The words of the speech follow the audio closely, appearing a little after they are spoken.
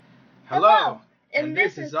Hello, and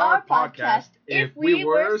this is our podcast, If We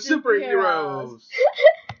Were Superheroes.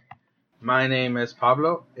 My name is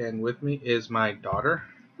Pablo, and with me is my daughter,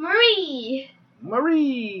 Marie.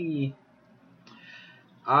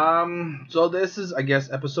 So this is, I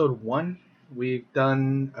guess, episode 1. We've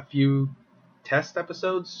done a few test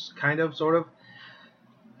episodes, kind of, sort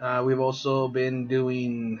of. We've also been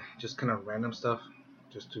doing just kind of random stuff,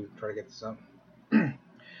 just to try to get this up.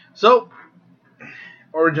 So,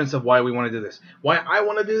 origins of why we want to do this. Why I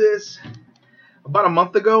want to do this. About a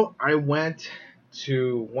month ago, I went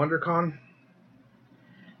to WonderCon,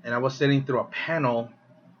 and I was sitting through a panel.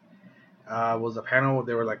 It was a panel.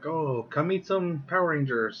 They were like, "Oh, come meet some Power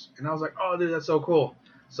Rangers," and I was like, "Oh, dude, that's so cool."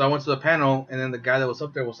 So I went to the panel, and then the guy that was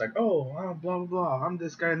up there was like, "Oh, blah blah blah. I'm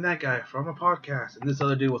this guy and that guy from a podcast," and this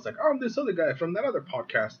other dude was like, "Oh, I'm this other guy from that other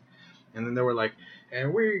podcast," and then they were like,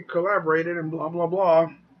 "And we collaborated and blah blah blah."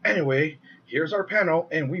 Anyway, here's our panel,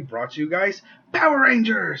 and we brought you guys Power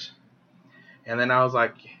Rangers. And then I was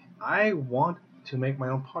like, I want to make my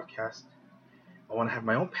own podcast. I want to have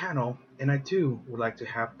my own panel, and I too would like to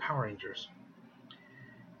have Power Rangers.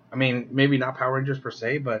 I mean, maybe not Power Rangers per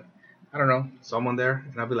se, but I don't know, someone there,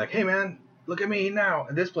 and I'll be like, hey man, look at me now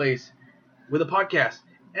at this place with a podcast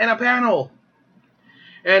and a panel.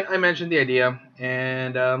 And I mentioned the idea,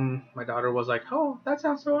 and my daughter was like, oh, that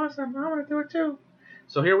sounds so awesome. I want to do it too.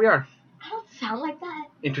 So here we are. I don't sound like that.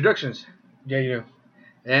 Introductions. Yeah, you do.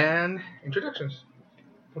 And introductions.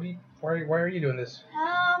 Why are you doing this?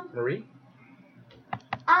 Marie?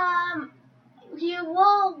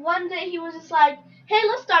 One day he was just like, hey,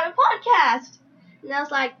 let's start a podcast. And I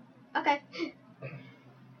was like, okay.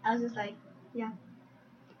 I was just like, yeah.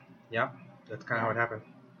 Yeah, that's kind of how it happened.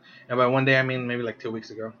 And by one day, I mean maybe like 2 weeks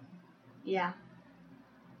ago. Yeah.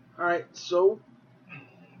 Alright, so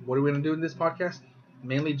what are we going to do in this podcast?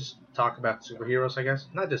 Mainly just talk about superheroes, I guess.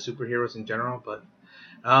 Not just superheroes in general, but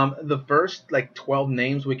the first 12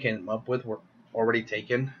 names we came up with were already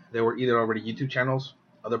taken. They were either already YouTube channels,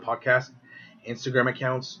 other podcasts, Instagram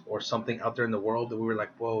accounts, or something out there in the world that we were like,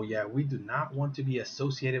 whoa, yeah, we do not want to be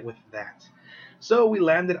associated with that. So we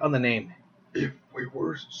landed on the name, If We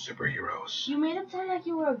Were Superheroes. You made it sound like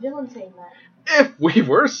you were a villain saying that. If we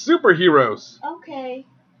were superheroes. Okay.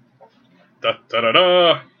 Da da da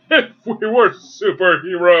da. If we were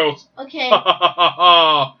superheroes. Okay. Ha ha ha ha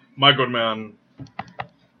ha. My good man. Is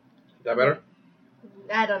that better?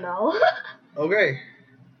 I don't know. Okay.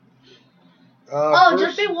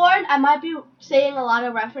 Just be warned, I might be saying a lot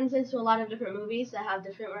of references to a lot of different movies that have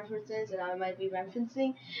different references, and I might be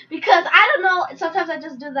referencing, because I don't know, sometimes I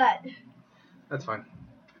just do that. That's fine.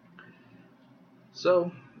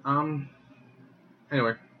 So,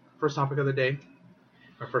 anyway, first topic of the day,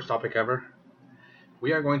 our first topic ever,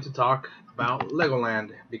 we are going to talk about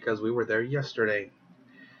Legoland, because we were there yesterday,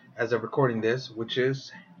 as of recording this, which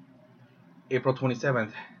is April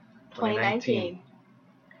 27th, 2019.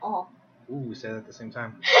 Oh. Ooh, we said it at the same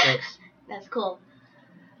time. Thanks. That's cool.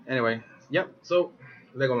 Anyway, yep. So,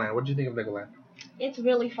 Legoland. What did you think of Legoland? It's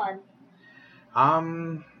really fun.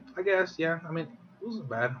 I guess, yeah. I mean, it wasn't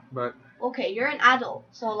bad, but... Okay, you're an adult,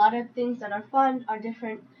 so a lot of things that are fun are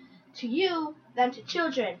different to you than to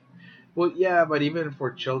children. Well, yeah, but even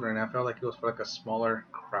for children, I felt like it was for a smaller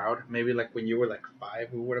crowd. Maybe when you were 5,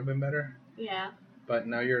 it would have been better. Yeah. But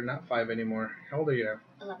now you're not 5 anymore. How old are you now?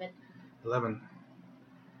 11. 11.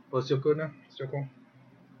 Was it cool now? Still cool?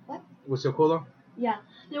 What? Was it cool though? Yeah.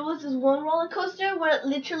 There was this one roller coaster where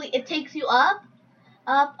it takes you up,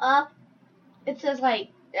 up, up. It says I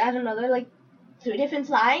don't know, they're 3 different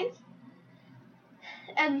lines.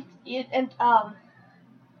 And I don't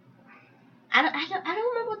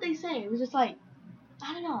remember what they say. It was just I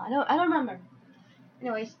don't know. I don't remember.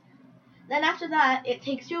 Anyways, then after that, it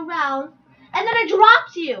takes you around, and then it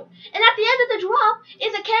drops you. And at the end of the drop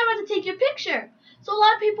is a camera to take your picture. So a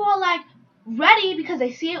lot of people are ready because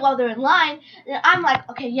they see it while they're in line. And I'm like,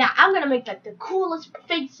 okay, yeah, I'm gonna make the coolest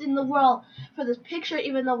face in the world for this picture,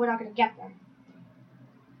 even though we're not gonna get them.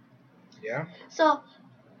 Yeah. So,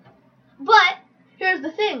 but here's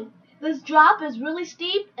the thing: this drop is really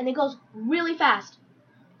steep and it goes really fast.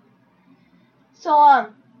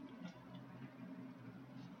 So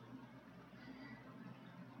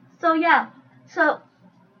yeah.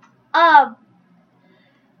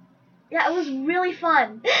 Yeah, it was really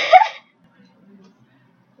fun.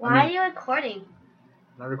 Why are you recording?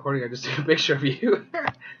 I'm not recording, I just took a picture of you.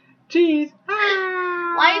 Cheese!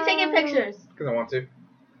 Why are you taking pictures? Because I want to.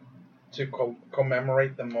 To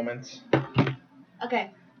commemorate the moment.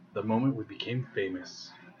 Okay. The moment we became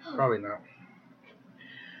famous. Probably not.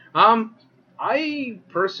 I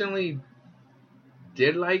personally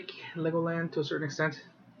did like Legoland to a certain extent.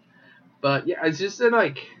 But yeah, it's just that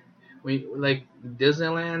like we like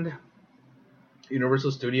Disneyland,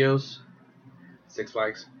 Universal Studios, Six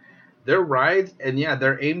Flags. Their rides, and yeah,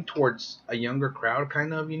 they're aimed towards a younger crowd,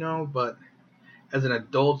 kind of, But as an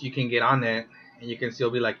adult, you can get on it, and you can still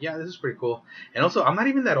be like, yeah, this is pretty cool. And also, I'm not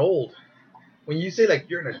even that old. When you say like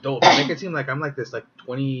you're an adult, you make it seem like I'm like this like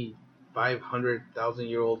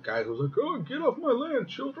 2,500,000-year-old guy who's like, oh, get off my land,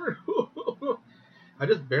 children. I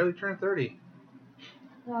just barely turned 30,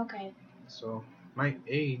 Okay. so my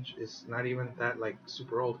age is not even that like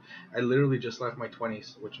super old. I literally just left my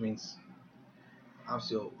 20s, which means I'm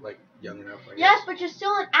still like young enough. I Yes, guess. but you're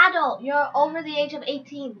still an adult. You're over the age of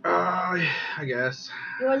 18. I guess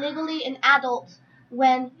You're legally an adult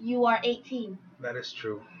when you are 18. that is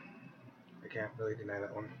true. I can't really deny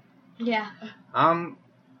that one. Yeah.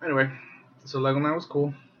 Anyway, so Legoland was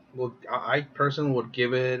cool. Well, I personally would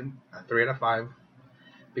give it a 3 out of 5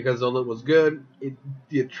 because although it was good,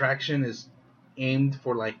 the attraction is aimed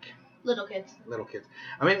for like Little kids. little kids.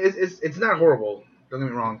 I mean, it's not horrible. Don't get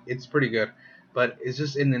me wrong. It's pretty good, but it's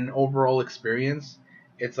just in an overall experience.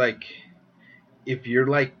 It's like if you're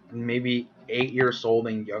like maybe 8 years old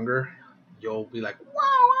and younger, you'll be like,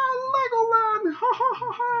 wow, Legoland, ha ha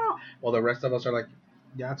ha ha. While the rest of us are like,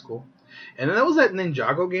 yeah, it's cool. And then that was that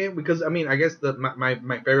Ninjago game because I mean, I guess my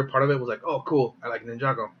favorite part of it was like, oh, cool, I like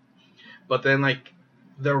Ninjago. But then like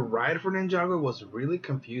the ride for Ninjago was really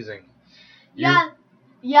confusing. Yeah.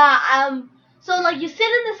 So like you sit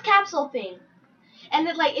in this capsule thing, and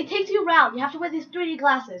it takes you around. You have to wear these 3D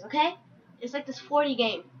glasses, okay? It's like this 4D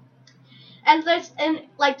game. And there's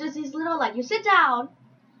these little you sit down,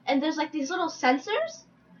 and there's like these little sensors,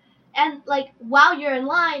 and like while you're in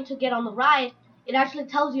line to get on the ride, it actually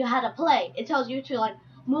tells you how to play. It tells you to like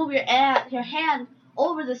move your hand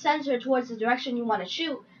over the sensor towards the direction you want to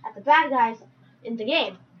shoot at the bad guys in the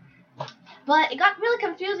game. But it got really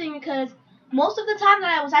confusing because most of the time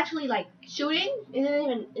that I was actually like shooting, it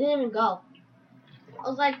didn't even go. I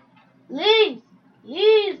was like, please,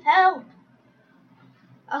 help.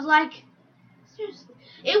 I was like, seriously.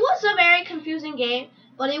 It was a very confusing game,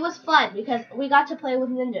 but it was fun because we got to play with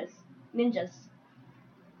ninjas.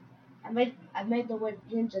 I made the word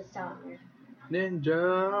ninja sound weird.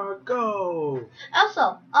 Ninja go.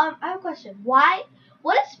 Also, I have a question. What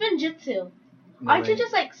is spinjitzu? Aren't you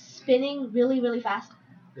just like spinning really, really fast?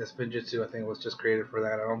 Yeah, Spinjitzu, I think, was just created for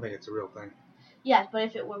that. I don't think it's a real thing. Yes, but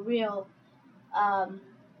if it were real,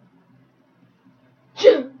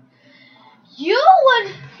 you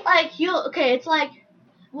would okay, it's like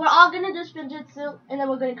we're all gonna do spinjitzu and then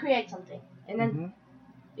we're gonna create something. And then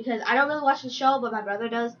because I don't really watch the show, but my brother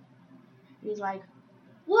does. He's like,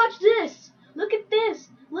 watch this, look at this,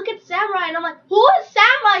 look at Samurai, and I'm like, who is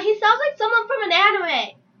Samurai? He sounds like someone from an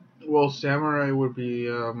anime. Well, Samurai would be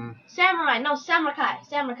Samurai, no, Samurai,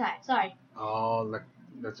 sorry. Oh, like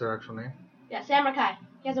that's her actual name? Yeah, Samurai.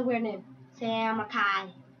 He has a weird name. Samurai.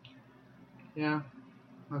 Yeah,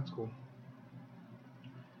 that's cool.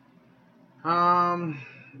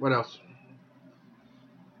 What else?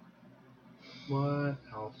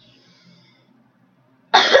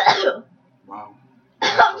 Wow.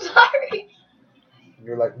 I'm sorry.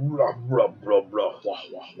 You're like blah blah blah blah wah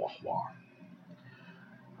wah wah wah.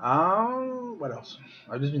 What else?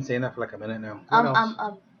 I've just been saying that for like a minute now. What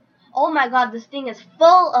else? Oh my god, this thing is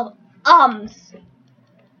full of ums.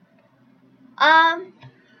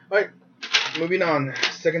 Alright, moving on.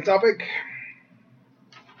 Second topic.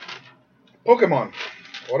 Pokemon.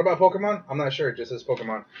 What about Pokemon? I'm not sure. It just says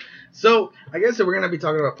Pokemon. So, I guess if we're going to be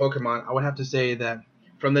talking about Pokemon, I would have to say that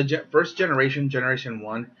from the first generation, Generation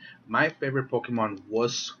 1, my favorite Pokemon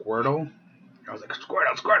was Squirtle. I was like,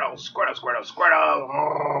 Squirtle, Squirtle, Squirtle, Squirtle, Squirtle.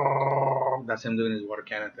 Oh, that's him doing his water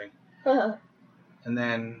cannon thing. And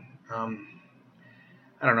then, I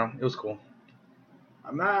don't know. It was cool.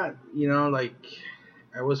 I'm not, like,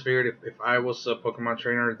 I always figured if I was a Pokemon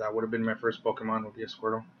trainer, that would have been my first Pokemon, would be a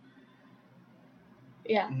Squirtle.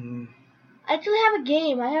 Yeah. I actually have a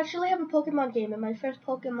game. I actually have a Pokemon game, and my first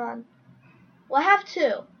Pokemon... Well, I have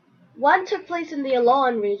two. One took place in the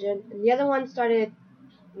Alolan region, and the other one started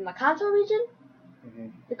in the Kanto region? Mm-hmm.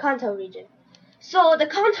 The Kanto region. So, the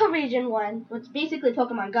Kanto region one was basically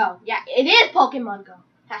Pokemon Go. Yeah, it is Pokemon Go.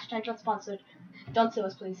 Hashtag not sponsored. Don't sue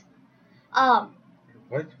us, please.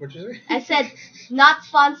 What'd you say? I said, not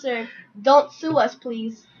sponsored. Don't sue us,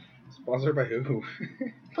 please. Sponsored by who?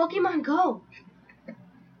 Pokemon Go.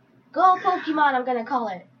 Go Pokemon, I'm gonna call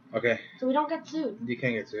it. Okay. So we don't get sued. You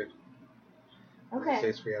can't get sued. Okay. It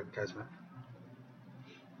says free advertisement.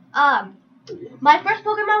 My first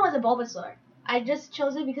Pokemon was a Bulbasaur. I just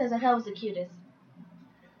chose it because I thought it was the cutest.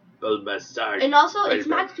 Bulbasaur. And also, it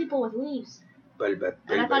smacks people with leaves.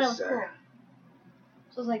 And I thought it was cool.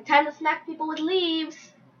 So it's like time to smack people with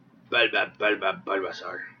leaves.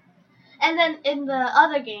 Bulbasaur. And then in the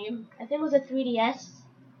other game, I think it was a 3DS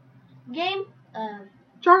game.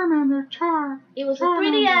 Charmander, Char. It was a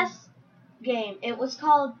 3DS game. It was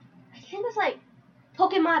called, I think it was like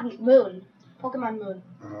Pokemon Moon. Pokemon Moon.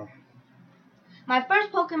 Uh-huh. My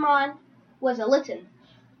first Pokemon was a Litten.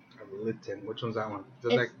 A Litten. Which one's that one?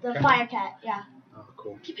 It's the Fire Cat, yeah. Oh,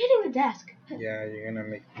 cool. Keep hitting the desk. Yeah, you're gonna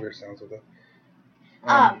make weird sounds with it.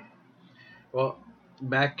 Well,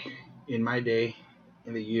 back in my day,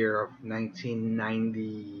 in the year of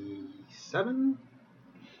 1997.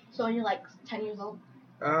 So you're like 10 years old?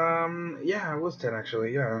 Yeah, I was 10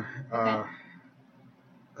 actually. Yeah. Okay.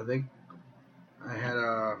 I think I had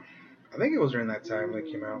I think it was during that time that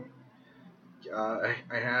came out. I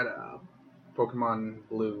had Pokemon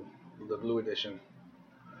Blue, the Blue Edition,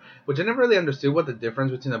 which I never really understood what the difference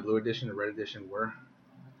between the Blue Edition and Red Edition were.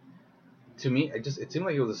 To me, it seemed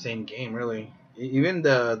like it was the same game, really. Even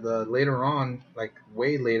the later on, like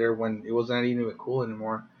way later, when it wasn't even cool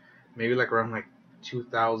anymore, maybe like around like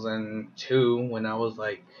 2002, when I was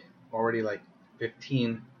like already like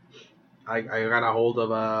 15, I got a hold of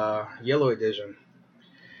a Yellow Edition,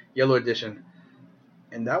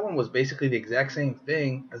 and that one was basically the exact same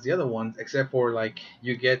thing as the other ones, except for like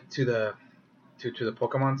you get to the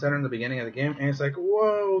Pokemon Center in the beginning of the game, and it's like,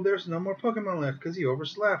 whoa, there's no more Pokemon left because you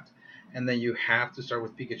overslept. And then you have to start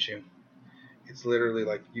with Pikachu. It's literally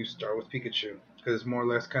like you start with Pikachu because it's more or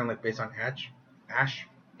less kind of like based on Ash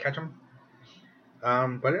Ketchum.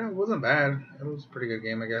 But it wasn't bad. It was a pretty good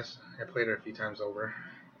game, I guess. I played it a few times over.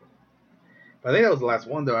 But I think that was the last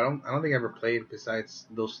one, though. I don't think I ever played besides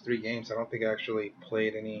those 3 games. I don't think I actually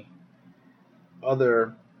played any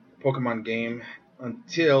other Pokemon game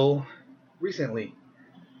until recently,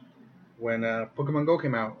 when Pokemon Go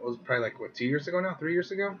came out. It was probably like 2 years ago now, 3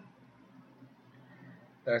 years ago.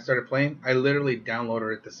 That I started playing. I literally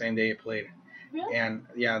downloaded it the same day it played. Really? And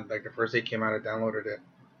yeah, like the first day it came out, I downloaded it.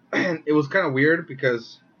 And it was kind of weird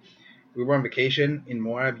because we were on vacation in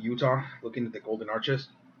Moab, Utah, looking at the Golden Arches.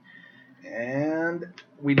 And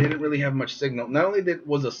we didn't really have much signal. Not only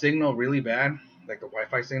was the signal really bad, like the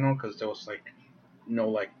Wi-Fi signal, because there was like no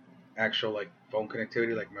like actual like phone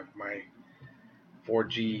connectivity, like my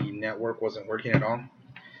 4G network wasn't working at all.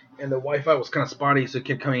 And the Wi-Fi was kind of spotty, so it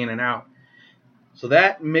kept coming in and out. So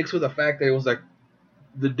that mixed with the fact that it was like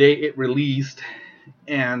the day it released,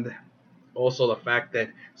 and also the fact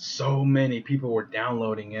that so many people were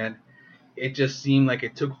downloading it, it just seemed like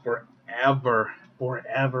it took forever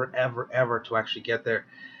to actually get there.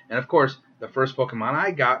 And of course, the first Pokemon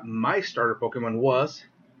I got, my starter Pokemon, was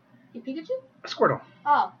Your Pikachu? a Squirtle.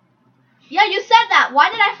 Oh. Yeah, you said that. Why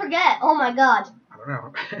did I forget? Oh my god. I don't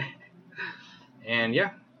know. And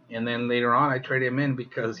yeah, and then later on I traded him in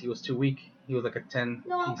because he was too weak. He was like a 10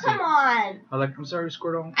 No, PC. come on. I was like, I'm sorry,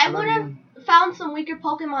 Squirtle. I would have found some weaker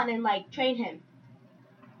Pokemon and like trained him.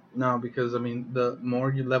 No, because I mean, the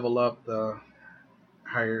more you level up, the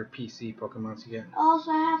higher PC Pokemons you get. Oh,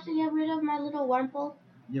 so I have to get rid of my little Wurmple?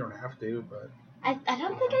 You don't have to, but I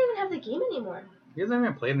don't think I even have the game anymore. he doesn't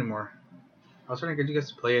even play it anymore. I was trying to get you guys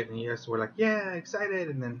to play it, and you guys were like, yeah, excited,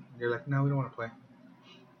 and then you're like, no, we don't want to play.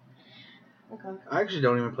 Okay. I actually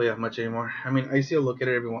don't even play that much anymore. I mean, I still look at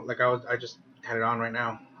it every once. Like I just had it on right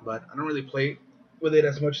now, but I don't really play with it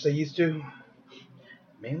as much as I used to.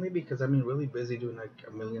 Mainly because I've been really busy doing like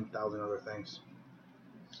 1,000,000 other things.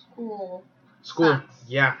 School. Sucks.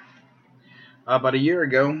 Yeah. About a year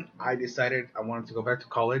ago, I decided I wanted to go back to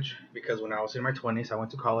college because when I was in my 20s, I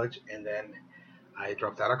went to college, and then I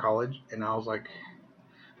dropped out of college, and I was like,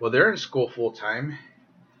 well, they're in school full time.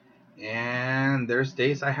 And there's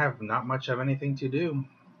days I have not much of anything to do.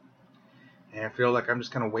 And I feel like I'm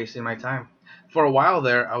just kind of wasting my time. For a while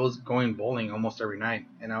there, I was going bowling almost every night.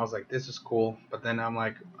 And I was like, this is cool. But then I'm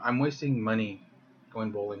like, I'm wasting money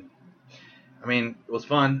going bowling. I mean, it was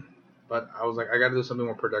fun. But I was like, I got to do something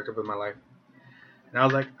more productive with my life. And I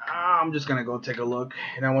was like, I'm just going to go take a look.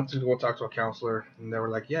 And I went to go talk to a counselor. And they were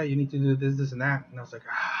like, yeah, you need to do this, this, and that. And I was like,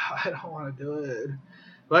 I don't want to do it.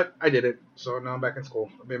 But I did it, so now I'm back in school.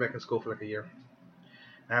 I've been back in school for like a year.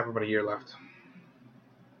 I have about a year left.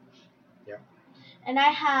 Yeah. And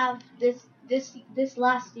I have this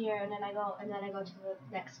last year, and then I go to the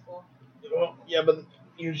next school. Well, yeah, but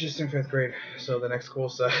you're just in 5th grade, so the next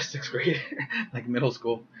school's 6th grade, like middle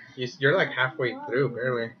school. You're like halfway through,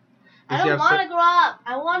 barely. I don't want to grow up.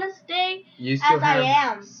 I want to stay as I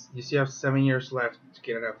am. You still have 7 years left to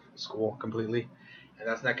get out of school completely. And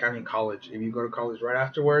that's not counting college. If you go to college right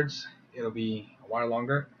afterwards, it'll be a while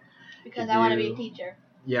longer. Because I want to be a teacher.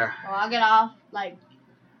 Yeah. Well, I'll get off like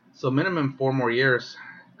So minimum 4 more years,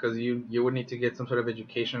 because you would need to get some sort of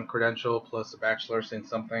education credential plus a bachelor's in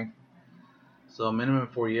something. So minimum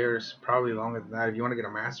 4 years, probably longer than that. If you want to get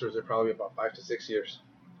a master's, it'd probably be about 5 to 6 years.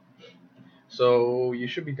 So you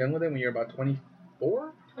should be done with it when you're about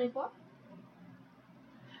 24. 24?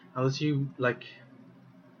 Unless you like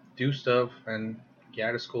do stuff and get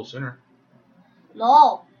out of school sooner.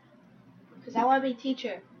 No. Because I want to be a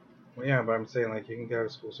teacher. Well, yeah, but I'm saying like you can get out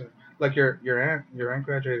of school sooner. Like your aunt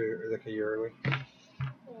graduated like a year early,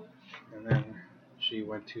 and then she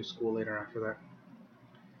went to school later after that.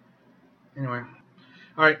 Anyway,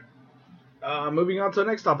 all right. Moving on to the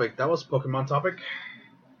next topic. That was Pokemon topic.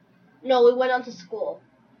 No, we went on to school.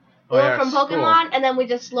 We went from Pokemon, and then we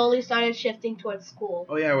just slowly started shifting towards school.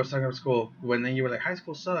 Oh yeah, I was talking about school. When then you were like, high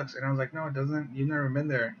school sucks, and I was like, no, it doesn't. You've never been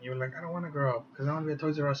there. You were like, I don't want to grow up because I want to be a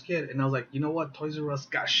Toys R Us kid. And I was like, you know what? Toys R Us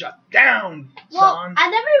got shut down. Well, son. I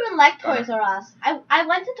never even liked Toys R Us. I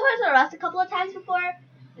went to Toys R Us a couple of times before,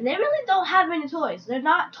 and they really don't have many toys. They're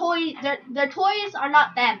not toys. Their toys are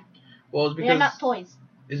not them. Well, it's because they're not toys.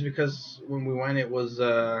 It's because when we went, it was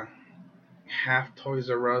half Toys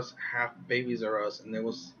R Us, half Babies R Us, and it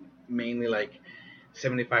was mainly like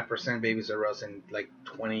 75% Babies R Us and like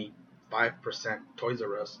 25% Toys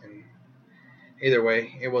R Us. And either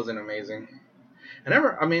way, it wasn't amazing. I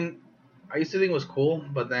used to think it was cool,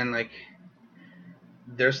 but then like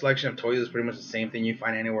their selection of toys is pretty much the same thing you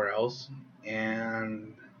find anywhere else,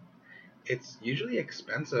 and it's usually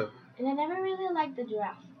expensive. And I never really liked the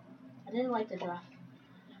giraffe. I didn't like the giraffe.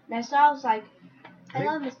 And I saw, I was like, I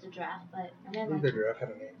love Mr. Giraffe, but I didn't like the giraffe had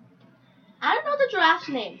a name. I don't know the giraffe's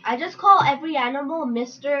name. I just call every animal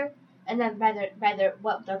Mr. and then by their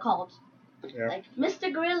what they're called. Yeah. Like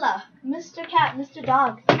Mr. Gorilla, Mr. Cat, Mr.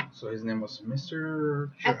 Dog. So his name was Mr.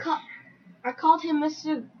 Giraffe. I called him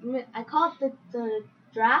Mr. I called the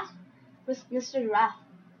giraffe Mr. Giraffe.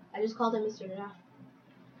 I just called him Mr. Giraffe.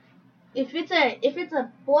 If it's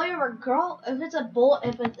a boy or a girl, if it's a bulldog,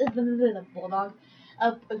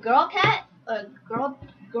 a girl cat, a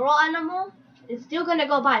girl animal, it's still gonna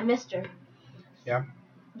go by Mr. Yeah.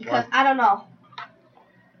 Because Why? I don't know.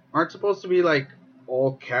 Aren't supposed to be like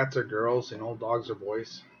all cats are girls and all dogs are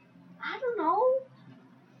boys? I don't know.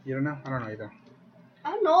 You don't know? I don't know either.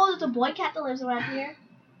 I don't know. There's a boy cat that lives around here.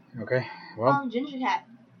 Okay. Well. Ginger cat.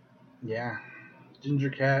 Yeah. Ginger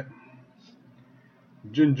cat.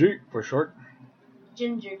 Ginger for short.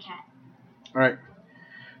 Ginger cat. All right.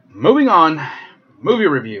 Moving on. Movie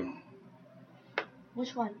review.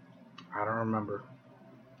 Which one? I don't remember.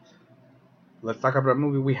 Let's talk about a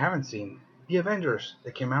movie we haven't seen. The Avengers.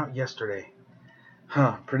 That came out yesterday.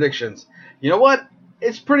 Predictions. You know what?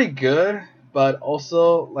 It's pretty good, but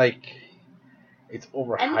also, like, it's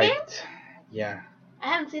overhyped. Endgame? Yeah. I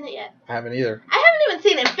haven't seen it yet. I haven't either. I haven't even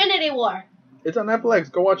seen Infinity War. It's on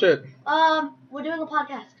Netflix. Go watch it. We're doing a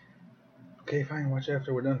podcast. Okay, fine. Watch it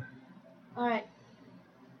after we're done. Alright.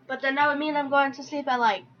 But then that would mean I'm going to sleep at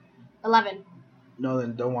like 11. No,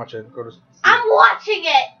 then don't watch it. Go to sleep. I'm watching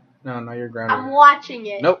it! No, now you're grounded. I'm watching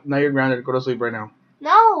it. Nope, now you're grounded. Go to sleep right now.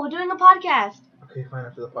 No, we're doing a podcast. Okay, fine.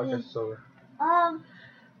 After the podcast is over. I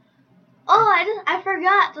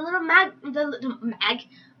forgot. The little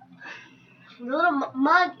the little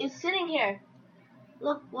mug is sitting here.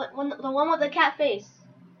 Look, the one with the cat face.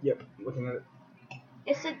 Yep, looking at it.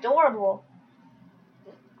 It's adorable.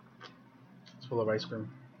 It's full of ice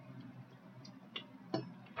cream.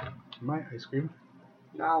 My ice cream?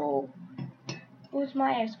 No. Where's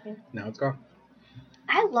my ice cream? Now it's gone.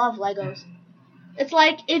 I love Legos. It's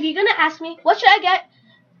like, if you're gonna ask me, what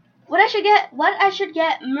I should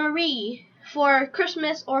get Marie for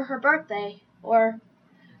Christmas or her birthday, or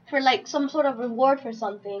for like some sort of reward for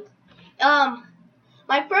something.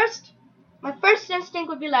 My first instinct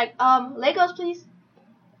would be like, Legos please.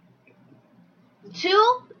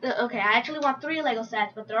 2, okay, I actually want 3 Lego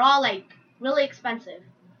sets, but they're all like really expensive.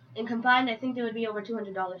 And combined, I think they would be over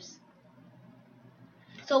 $200.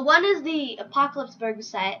 So 1 is the Apocalypseburg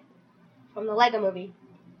set from the Lego movie.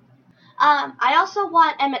 I also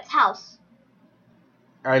want Emmett's house.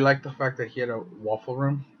 I like the fact that he had a waffle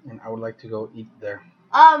room, and I would like to go eat there.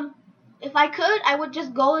 If I could, I would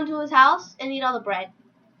just go into his house and eat all the bread.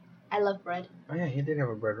 I love bread. Oh yeah, he did have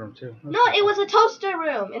a bread room too. No, it was a toaster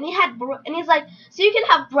room, and he had and he's like, so you can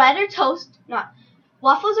have bread or toast, not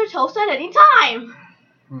waffles or toast at any time.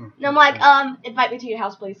 And I'm like, invite me to your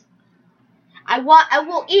house, please. I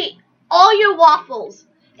will eat all your waffles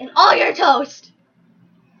and all your toast.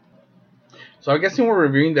 So I guess when we're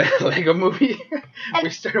reviewing the Lego movie, we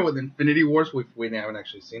started with Infinity Wars, which we haven't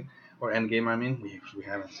actually seen. or Endgame, I mean, we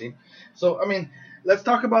haven't seen. So, I mean, let's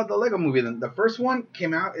talk about the Lego Movie then. The first one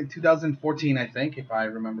came out in 2014, I think, if I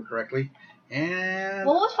remember correctly. And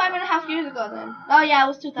What was 5.5 years ago then? Oh yeah, it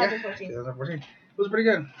was yeah, 2014. 2014. It was pretty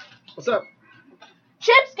good. What's up?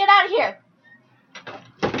 Chips, get out of here!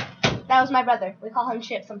 That was my brother. We call him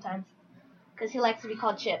Chips sometimes, because he likes to be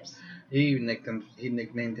called Chips. He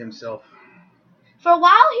nicknamed himself. For a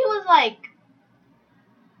while, he was like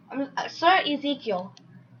Sir Ezekiel.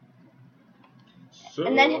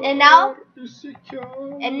 And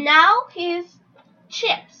now he's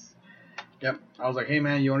Chips. Yep. I was like, hey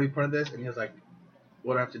man, you want to be part of this? And he was like,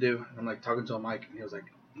 what do I have to do? And I'm like talking to a mic, and he was like,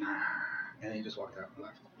 nah. And he just walked out and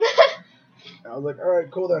left. I was like, all right,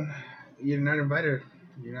 cool then. You're not invited.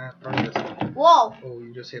 You're not part of this. Whoa. Oh,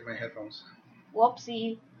 you just hit my headphones.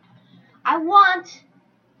 Whoopsie. I want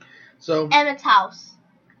So Emmett's house.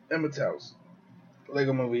 Emmett's house.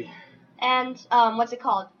 Lego Movie. And what's it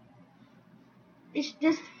called? It's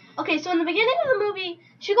just okay. So in the beginning of the movie,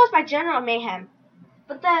 she goes by General Mayhem,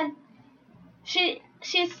 but then she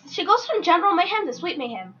goes from General Mayhem to Sweet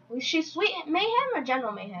Mayhem. Was she Sweet Mayhem or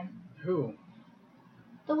General Mayhem? Who?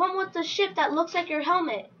 The one with the ship that looks like your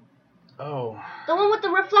helmet. Oh. The one with the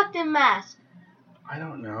reflective mask. I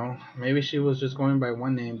don't know. Maybe she was just going by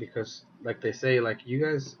one name because, like they say, like you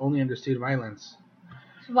guys only understood violence.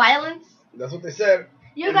 Violence? That's what they said.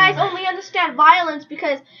 You guys only understand violence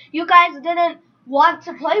because you guys didn't want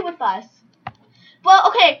to play with us. But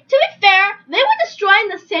okay, to be fair, they were destroying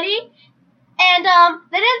the city, and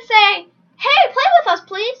they didn't say, "Hey, play with us,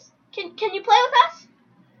 please. Can you play with us?"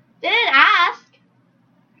 They didn't ask.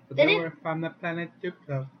 But They they didn't- were from the planet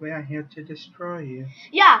Duplo. We are here to destroy you.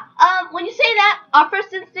 Yeah. When you say that, our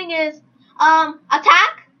first instinct is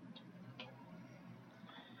attack.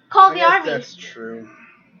 Call I the guess army. that's true.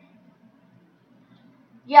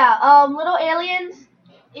 Yeah, little aliens.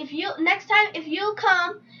 If you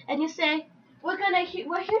come and you say we're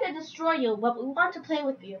here to destroy you, but we want to play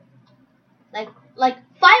with you. Like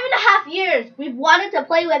 5.5 years we've wanted to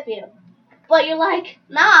play with you, but you're like,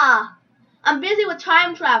 nah, I'm busy with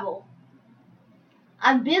time travel.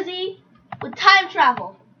 I'm busy with time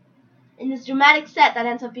travel. In this dramatic set that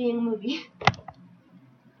ends up being a movie.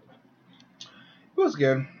 It was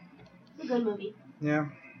good. It's a good movie. Yeah.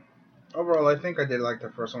 Overall, I think I did like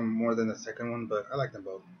the first one more than the second one, but I like them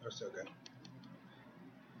both. They're still good.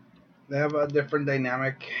 They have a different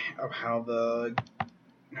dynamic of how the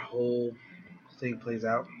whole thing plays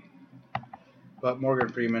out. But Morgan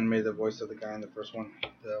Freeman made the voice of the guy in the first one.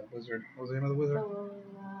 The wizard. What was the name of the wizard?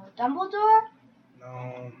 Dumbledore?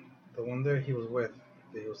 No. The one there he was with.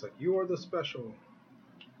 He was like, you are the special.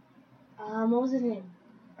 What was his name?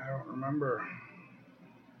 I don't remember.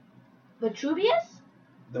 Vitruvius?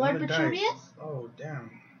 The Lord one that dies. Vitruvius? Oh,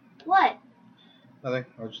 damn. What? Nothing.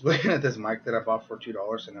 I was just looking at this mic that I bought for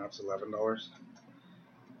 $2 and now it's $11.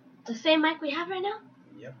 The same mic we have right now?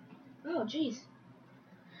 Yep. Oh, jeez.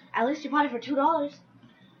 At least you bought it for $2.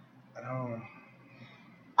 I know.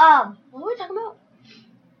 What were we talking about?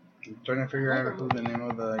 I'm trying to figure out who the name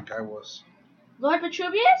of the guy was. Lord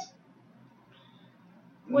Vitruvius?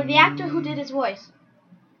 Or the actor who did his voice?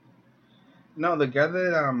 No, the guy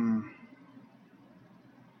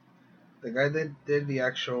that did the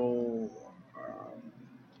actual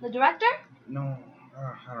The director? no,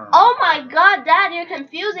 I don't know. Oh my god, Dad, you're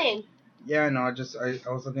confusing. Yeah, no, I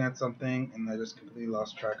was looking at something and I just completely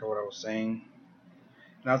lost track of what I was saying.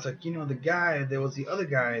 And I was like, the guy, there was the other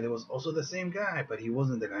guy, there was also the same guy, but he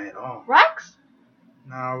wasn't the guy at all. Rex?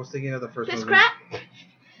 No, I was thinking of the first Chris movie. Pratt?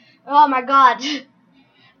 Oh my god.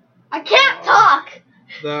 I can't talk!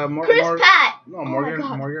 The Chris Pratt! No, Oh my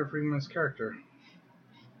God. Morgan Freeman's character.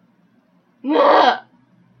 Lego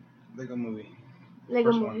Lego Movie. movie.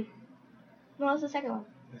 one. No, it's the second one.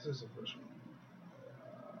 This is the first one.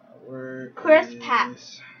 Where Chris Pratt.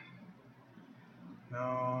 is-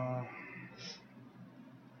 No.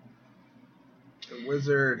 The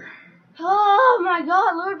wizard. Oh my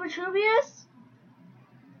god, Lord Vitruvius?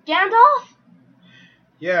 Gandalf?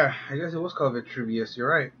 Yeah, I guess it was called Vitruvius. You're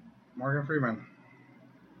right. Morgan Freeman.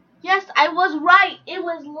 Yes, I was right. It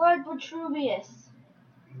was Lord Vitruvius.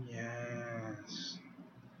 Yes.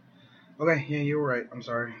 Okay, yeah, you were right. I'm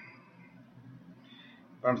sorry.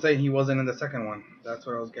 But I'm saying he wasn't in the second one. That's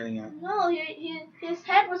what I was getting at. No, his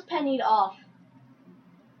head was pennied off.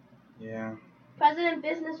 Yeah. President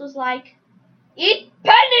Business was like, eat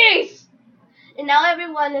pennies! And now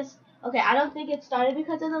everyone is, okay, I don't think it started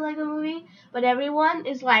because of the Lego movie, but everyone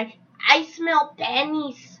is like, I smell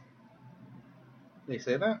pennies. They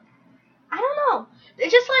say that? I don't know.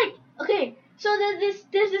 It's just like, okay, so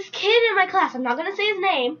there's this kid in my class. I'm not gonna say his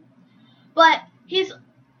name, but he's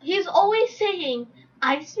He's always saying,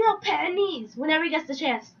 "I smell pennies" whenever he gets the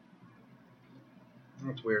chance.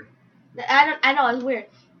 That's weird. I know, it's weird.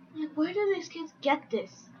 Like, where do these kids get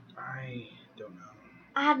this? I don't know.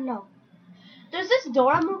 I don't know. There's this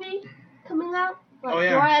Dora movie coming out. Like Oh,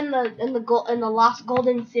 yeah. Dora in the Lost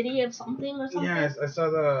Golden City of something or something. Yeah, I saw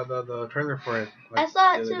the trailer for it. I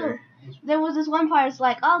saw it the other too. day. There was this one part. It's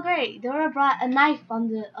like, oh great, Dora brought a knife on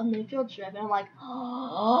the field trip, and I'm like,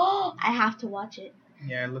 oh, I have to watch it.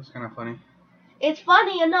 Yeah, it looks kind of funny. It's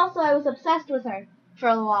funny, and also I was obsessed with her for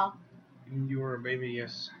a while. You were a baby,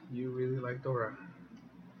 yes. You really like Dora.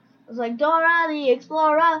 I was like, Dora the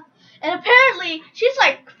Explorer, and apparently she's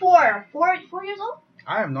like 4 years old.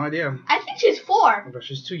 I have no idea. I think she's 4. But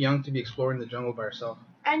she's too young to be exploring the jungle by herself.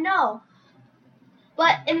 I know.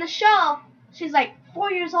 But in the show, she's like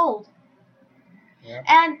 4 years old. Yep.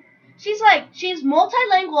 And she's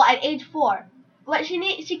multilingual at age 4. But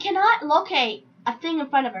she cannot locate a thing in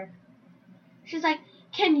front of her. She's like,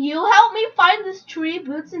 "Can you help me find this tree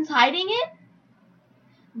Bootson's hiding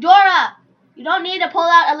in?" Dora, you don't need to pull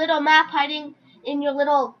out a little map hiding in your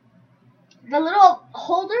the little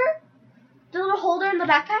holder in the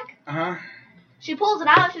backpack. Uh-huh. She pulls it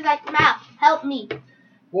out. She's like, "Map, help me."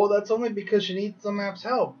 Well, that's only because she needs the map's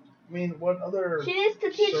help. I mean, what other... She needs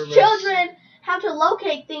to teach service? children how to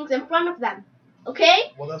locate things in front of them.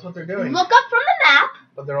 Okay? Well, that's what they're doing. Look up from the map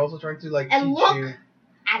But they're also trying to, like, and teach look you...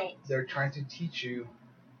 at it. They're trying to teach you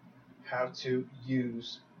how to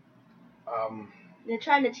use... They're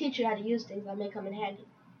trying to teach you how to use things that may come in handy.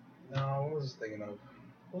 No, what was I thinking of?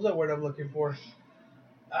 What was that word I'm looking for?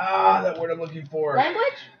 That word I'm looking for.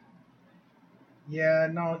 Language? Yeah,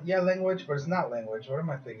 language, but it's not language. What am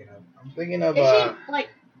I thinking of? I'm thinking of, Is she, like,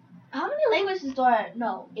 how many languages does Dora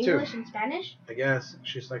know? English 2. and Spanish? I guess.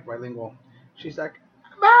 She's, like, bilingual. She's like,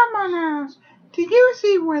 "Vámonos! Do you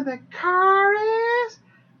see where the car is?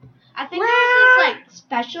 I think there's this, like,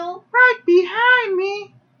 special. Right behind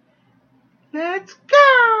me. Let's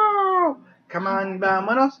go! Come on,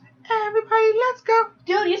 vámonos. Everybody, let's go."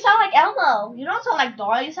 Dude, you sound like Elmo. You don't sound like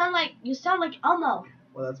Dora. You sound like Elmo.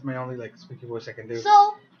 Well, that's my only, like, squeaky voice I can do.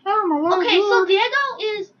 So, Elmo, okay, so Diego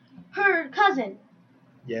is her cousin,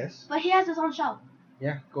 Yes. but he has his own show.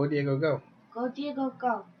 Yeah, go, Diego, go. Go, Diego,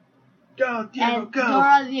 go. Go, Diego, And go.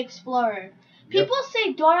 Dora the Explorer. Yep. People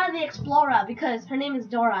say Dora the Explorer because her name is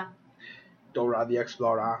Dora. Dora the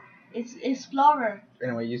Explorer. It's Explorer.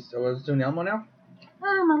 Anyway, I was doing Elmo now?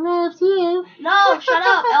 Elmo loves you. No, shut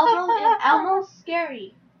up. Elmo's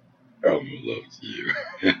scary. Elmo loves you.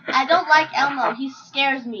 I don't like Elmo. He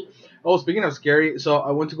scares me. Oh, speaking of scary, so I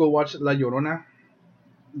went to go watch La Llorona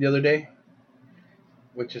the other day,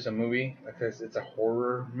 which is a movie. It's a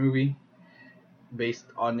horror movie based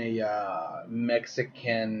on a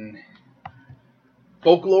Mexican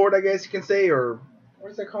folklore, I guess you can say, or what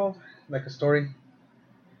is that called? Like a story?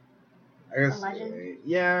 I guess. A legend?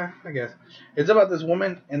 Yeah, I guess. It's about this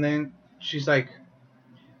woman, and then she's like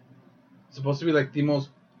supposed to be like the most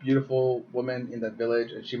beautiful woman in that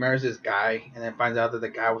village, and she marries this guy, and then finds out that the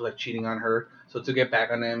guy was like cheating on her. So to get back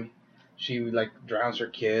on him, she like drowns her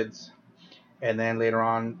kids, and then later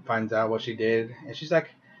on finds out what she did, and she's like,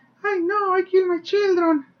 "I know, I killed my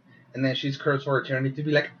children," and then she's cursed for eternity to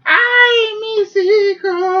be like, "Ay, mis hijos,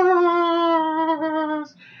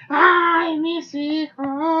 ay, mis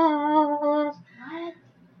hijos, What?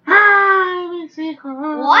 ay, mis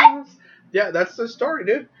hijos." What? Yeah, that's the story,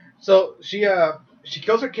 dude. So she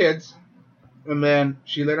kills her kids, and then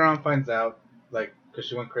she later on finds out, like, because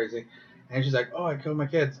she went crazy, and she's like, "Oh, I killed my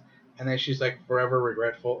kids," and then she's like forever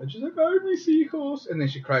regretful, and she's like, "Ay, mis hijos," and then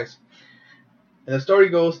she cries. And the story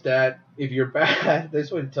goes that if you're bad,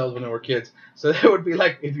 that's what it tells when they were kids. So that would be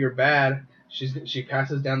like, if you're bad, she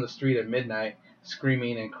passes down the street at midnight,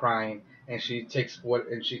 screaming and crying, and she takes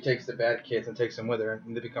the bad kids and takes them with her,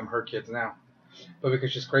 and they become her kids now. But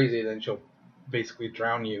because she's crazy, then she'll basically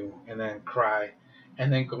drown you and then cry,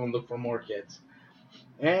 and then go and look for more kids.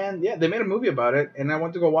 And yeah, they made a movie about it, and I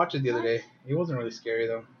went to go watch it the other day. It wasn't really scary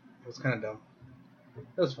though. It was kind of dumb. It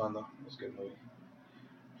was fun though. It was a good movie.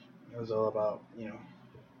 It was all about, El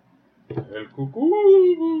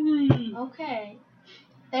Cucuy. Okay.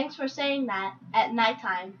 Thanks for saying that at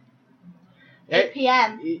nighttime. Hey, 8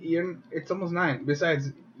 p.m. It's almost 9.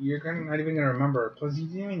 Besides, you're not even gonna remember. Plus, you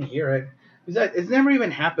didn't even hear it. Besides, it's never even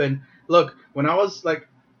happened. Look, when I was like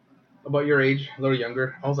about your age, a little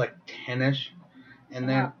younger, I was like 10ish, and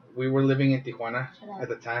then we were living in Tijuana at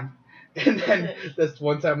the time. And then this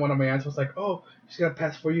one time, one of my aunts was like, "Oh, she's gonna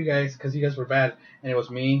pass for you guys because you guys were bad," and it was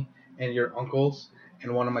me and your uncles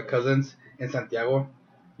and one of my cousins in Santiago.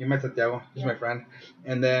 You met Santiago, he's my friend.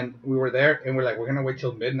 And then we were there, and we're like, we're gonna wait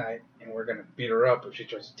till midnight, and and we're gonna beat her up if she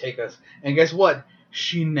tries to take us. And guess what?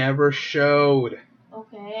 She never showed.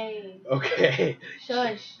 Okay. Okay.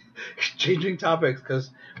 Shush. Changing topics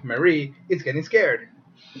because Marie is getting scared.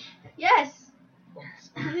 Yes.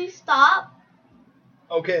 Please stop.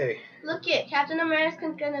 Okay. Look it, Captain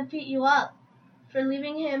America's gonna beat you up for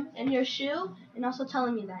leaving him in your shoe and also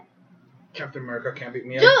telling me that. Captain America can't beat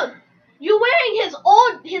me up. Dude, you're wearing his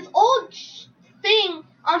old thing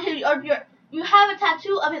on his or your. You have a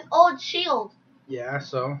tattoo of his old shield. Yeah,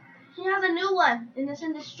 so. He has a new one and it's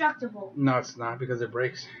indestructible. No, it's not because it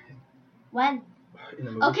breaks. When? In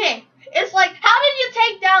the movie. Okay, it's like, how did you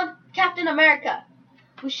take down Captain America?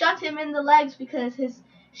 We shot him in the legs because his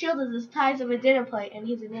shield is the size of a dinner plate and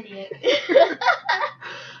he's an idiot.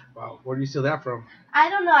 Wow, where do you steal that from? I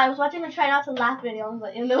don't know. I was watching a try not to laugh video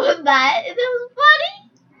and it was that. And it was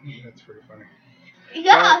funny. That's pretty funny.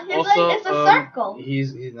 Yeah, it's also, like it's a circle.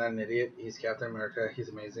 He's not an idiot. He's Captain America. He's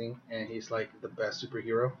amazing, and he's like the best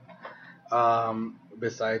superhero.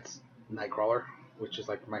 Besides Nightcrawler, which is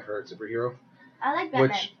like my favorite superhero. I like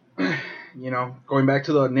Batman. Which, going back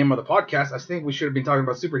to the name of the podcast, I think we should have been talking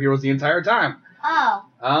about superheroes the entire time. Oh.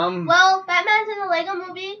 Well, Batman's in the Lego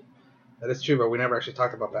movie. That is true, but we never actually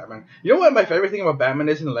talked about Batman. You know what my favorite thing about Batman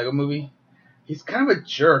is in the Lego movie? He's kind of a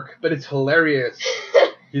jerk, but it's hilarious.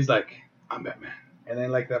 He's like, I'm Batman. And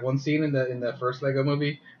then like that one scene in the first Lego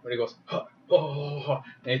movie where he goes, huh, oh,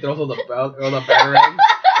 and he throws all the batarangs.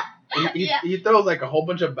 He throws like a whole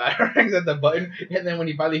bunch of batarangs at the button, and then when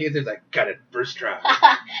he finally hits it, he's like, got it, first try.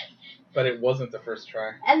 But it wasn't the first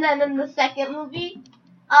try. And then in the second movie,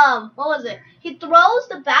 what was it? He throws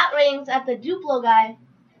the batarangs at the Duplo guy,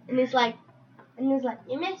 and he's like, you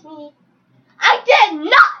missed me. I did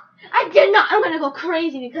not. I'm gonna go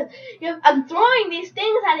crazy because I'm throwing these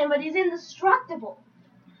things at him, but he's indestructible.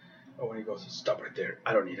 Oh, when he goes, stop right there.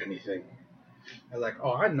 I don't need anything. I was like,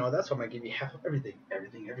 oh, I know. That's why I'm going to give you half of everything.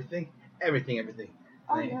 Everything.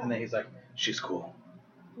 Oh, And then he's like, she's cool.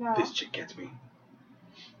 No. This chick gets me.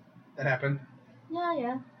 That happened.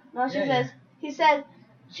 Yeah. No, he said,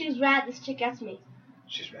 she's rad, this chick gets me.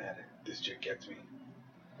 She's rad. This chick gets me.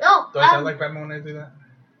 No. Do I sound like Batman when I do that?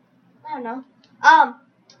 I don't know.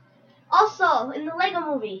 Also, in the Lego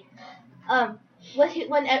movie, when he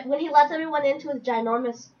lets everyone into his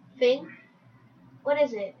ginormous thing, what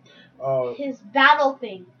is it? Oh. His battle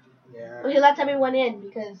thing. Yeah. Where he lets everyone in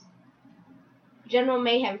because General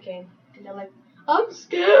Mayhem came. And they're like, I'm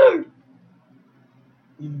scared.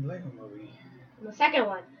 In the Lego movie. In the second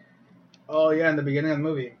one. Oh, yeah, in the beginning of the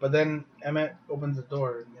movie. But then Emmett opens the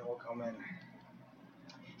door and they will come in.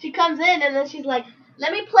 She comes in and then she's like,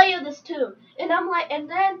 let me play you this tune. And I'm like, and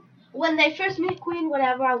then when they first meet Queen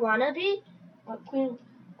Whatever I Wanna Be, or Queen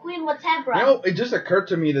Whatever. You know, it just occurred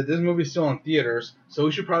to me that this movie's still in theaters, so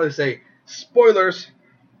we should probably say, spoilers.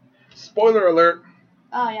 Spoiler alert.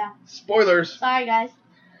 Oh, yeah. Spoilers. Sorry, guys.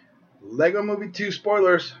 Lego Movie 2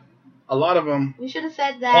 spoilers. A lot of them. We should have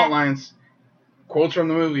said that. Hotlines. Quotes from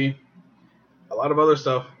the movie. A lot of other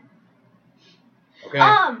stuff. Okay.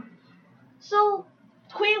 So,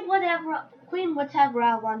 Queen Whatever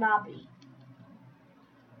I Wanna Be.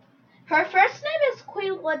 Her first name is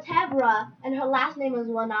Queen Whatever, and her last name is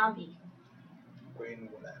Wannabe. Queen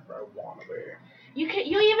Whatever I Wanna Be. You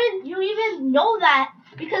even know that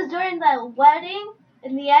because during the wedding,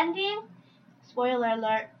 in the ending, spoiler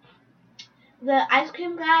alert, the ice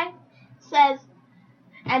cream guy says,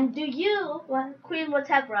 and do you want Queen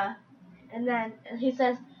Whatever? And then he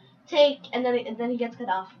says, take, and then he gets cut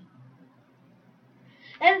off.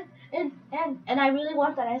 And I really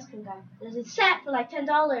want that ice cream guy. There's a set for like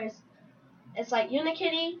 $10. It's like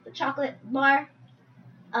Unikitty, the chocolate bar,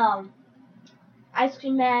 Ice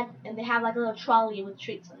Cream Man, and they have like a little trolley with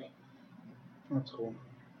treats on it. That's cool.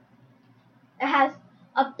 It has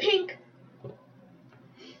a pink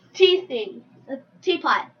tea thing, a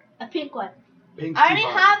teapot, a pink one. Pink I already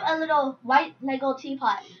teapot. have a little white Lego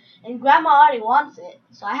teapot, and Grandma already wants it,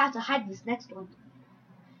 so I have to hide this next one.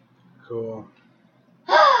 Cool.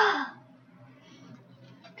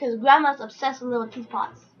 Because Grandma's obsessed with little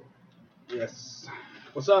teapots. Yes.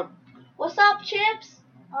 What's up? What's up, Chips?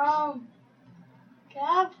 Can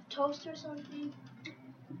I have toast or something?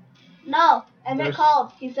 No, Emmett There's,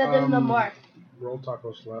 called. He said there's no more. Roll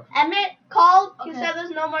tacos left. Emmett called. Okay. He said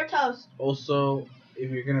there's no more toast. Also,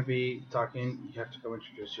 if you're gonna be talking, you have to go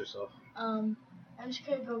introduce yourself. I'm just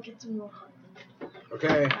gonna go get some more hot dogs.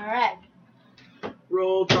 Okay. All right.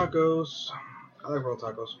 Roll tacos. I like roll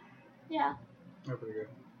tacos. Yeah. They're pretty good.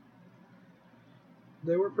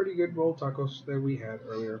 They were pretty good roll tacos that we had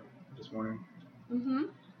earlier this morning. Mhm.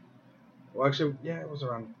 Well, actually, yeah, it was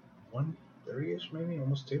around 1:30ish, maybe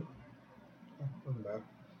almost 2. Yeah, wasn't bad.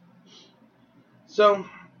 So,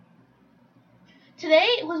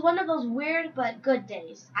 Today was one of those weird but good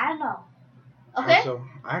days. I don't know. Okay? So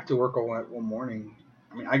I have to work all one morning.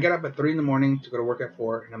 I mean, I get up at 3 in the morning to go to work at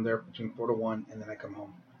 4, and I'm there between 4 to 1, and then I come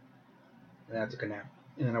home. And then I took a nap.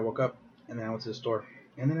 And then I woke up, and then I went to the store.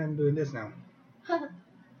 And then I'm doing this now.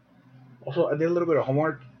 Also, I did a little bit of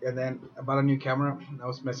homework, and then I bought a new camera. I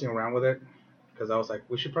was messing around with it, because I was like,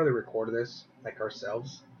 we should probably record this, like,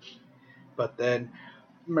 ourselves. But then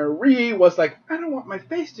Marie was like, I don't want my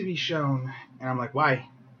face to be shown. And I'm like, why?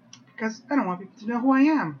 Because I don't want people to know who I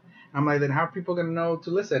am. I'm like, then how are people going to know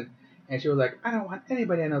to listen? And she was like, I don't want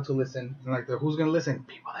anybody I know to listen. And like, who's going to listen?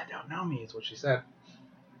 People that don't know me is what she said.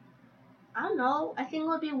 I don't know. I think it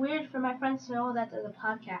would be weird for my friends to know that there's a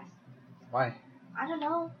podcast. Why? I don't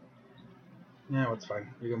know. Yeah, it's fine.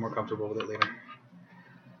 You get more comfortable with it later.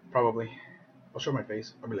 Probably. I'll show my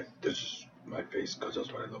face. I'll be like, this is my face because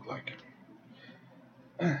that's what I look like.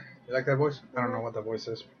 You like that voice? I don't know what that voice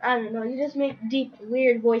is. I don't know. You just make deep,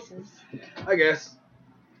 weird voices. I guess.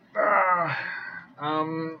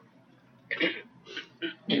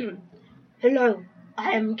 Hello,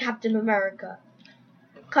 I am Captain America,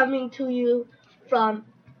 coming to you from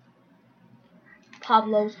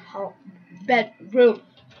Pablo's bedroom.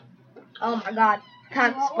 Oh my god,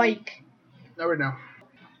 can't speak. No, right now.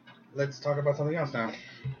 Let's talk about something else now.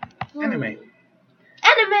 Anime.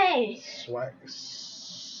 Anime!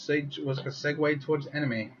 Was a segue towards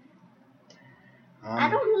anime. I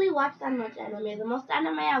don't really watch that much anime. The most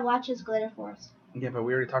anime I watch is Glitter Force. Yeah, but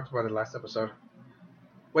we already talked about it last episode.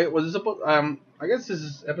 Wait, was this I guess this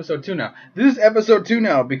is episode 2 now. This is episode 2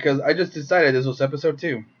 now because I just decided this was episode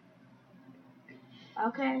 2.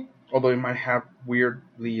 Okay. Although we might have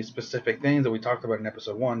weirdly specific things that we talked about in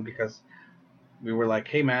episode 1 because we were like,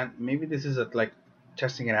 hey man, maybe this is like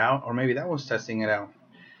testing it out, or maybe that one's testing it out.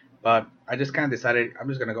 But I just kind of decided I'm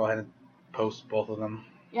just going to go ahead and post both of them.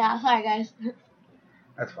 Yeah, sorry guys.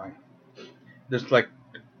 That's fine. There's like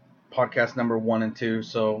podcast number 1 and 2,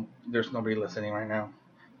 so there's nobody listening right now.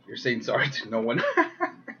 You're saying sorry to no one.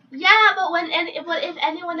 Yeah, but if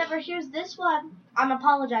anyone ever hears this one, I'm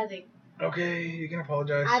apologizing. Okay, you can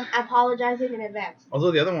apologize. I'm apologizing in advance.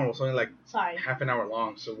 Although the other one was only like Sorry. half an hour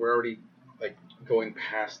long, so we're already like going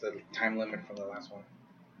past the time limit from the last one.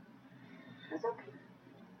 That's okay.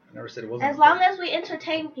 I never said it wasn't. As long as we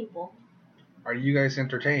entertain people. Are you guys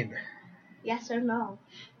entertained? Yes or no?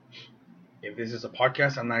 If this is a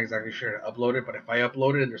podcast, I'm not exactly sure to upload it, but if I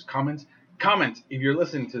upload it and there's comments, comment if you're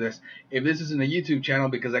listening to this. If this isn't a YouTube channel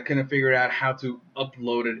because I couldn't figure out how to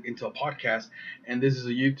upload it into a podcast, and this is a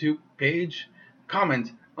YouTube page,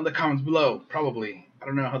 comment on the comments below. Probably. I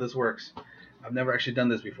don't know how this works. I've never actually done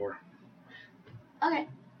this before. Okay.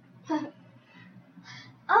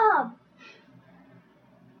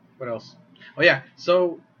 What else? Oh yeah,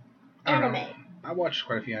 so I don't Anime. know. I watched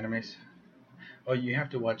quite a few animes. Oh, you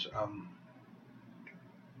have to watch.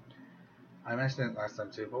 I mentioned it last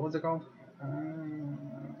time too. What was it called?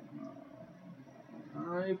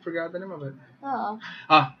 I forgot the name of it. Oh.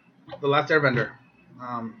 The Last Airbender.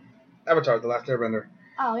 Avatar: The Last Airbender.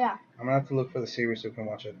 Oh yeah. I'm gonna have to look for the series so we can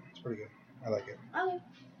watch it. It's pretty good. I like it. Okay.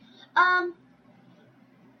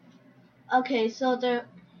 Okay, so there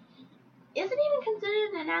isn't even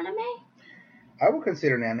considered an anime? I would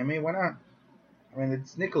consider an anime. Why not? I mean,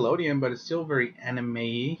 it's Nickelodeon, but it's still very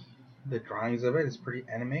anime-y. The drawings of it is pretty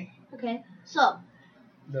anime. Okay, so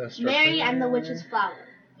Mary and the Witch's Flower.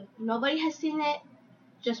 If nobody has seen it,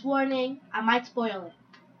 just warning, I might spoil it.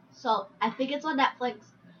 So I think it's on Netflix.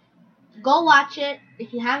 Go watch it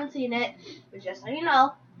if you haven't seen it. But just so you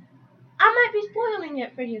know, I might be spoiling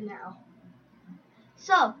it for you now.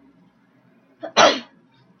 So I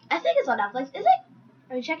think it's on Netflix. Is it?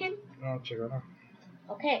 Are you checking? I'll check it out.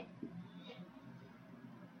 Okay.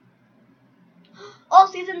 Oh,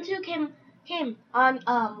 season 2 came on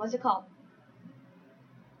what's it called?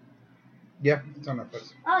 Yeah, it's on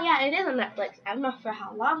Netflix. Oh yeah, it is on Netflix. I don't know for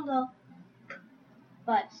how long though,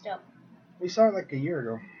 but still. We saw it like a year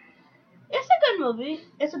ago. It's a good movie.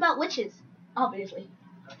 It's about witches, obviously.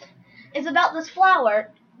 It's about this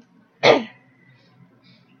flower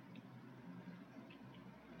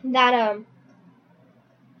that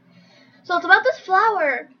so it's about this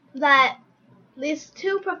flower that these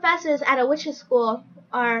 2 professors at a witches school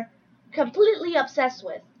are completely obsessed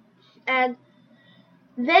with, and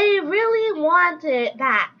they really want it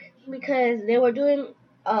back because they were doing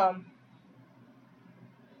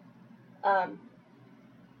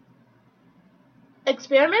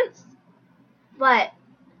experiments, but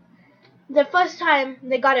the first time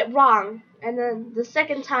they got it wrong, and then the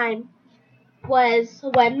second time was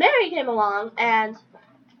when Mary came along, and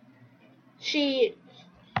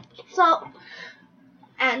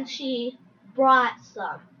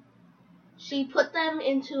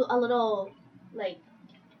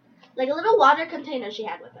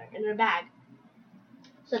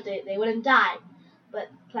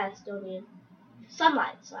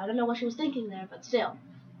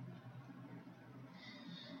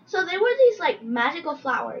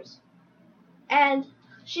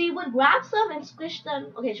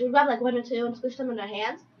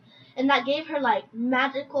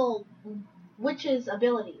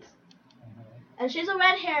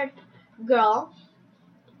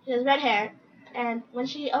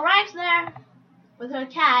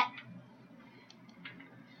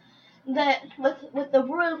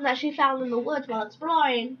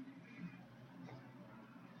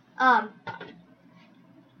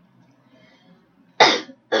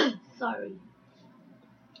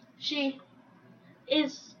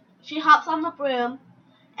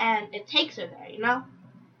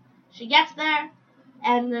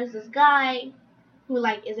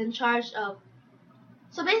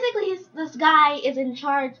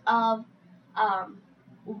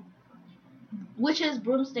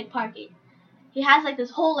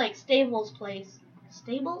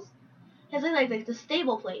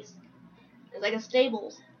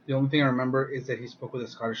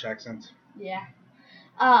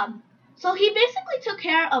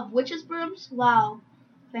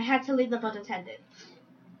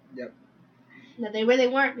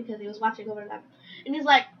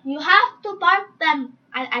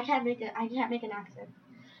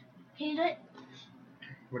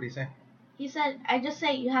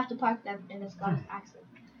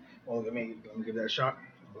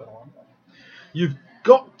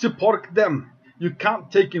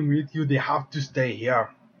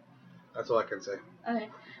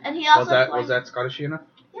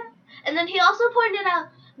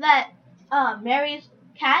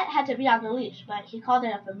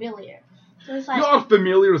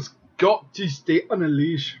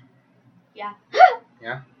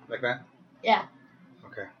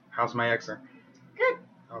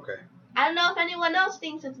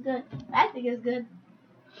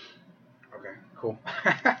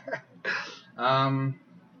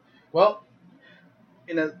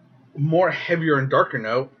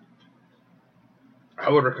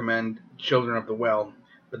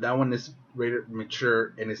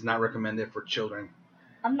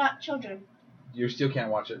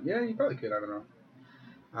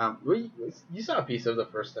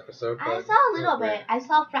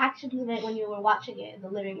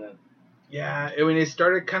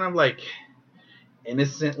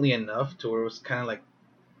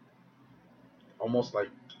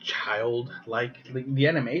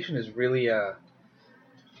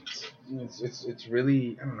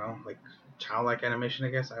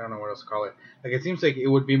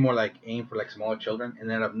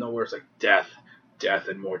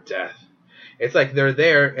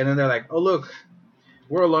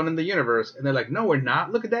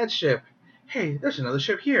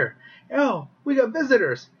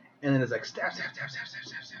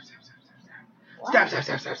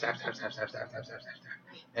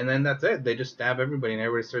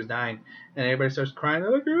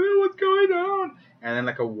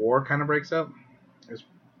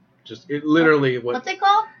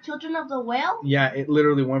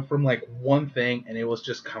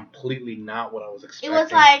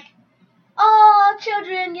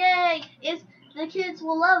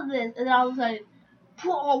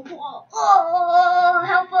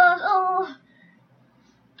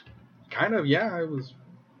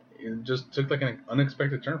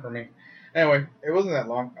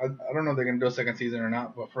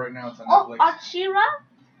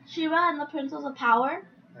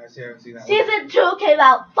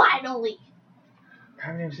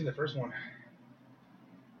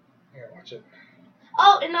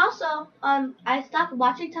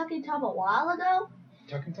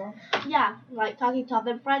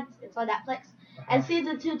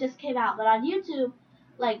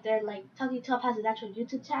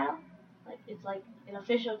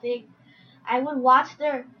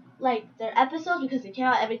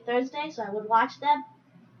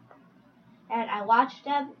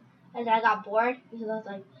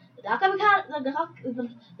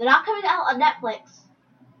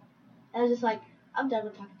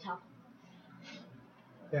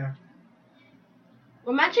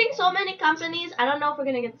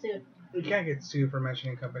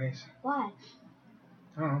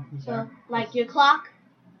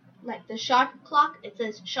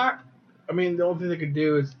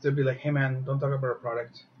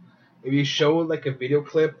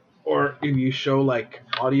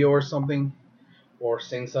or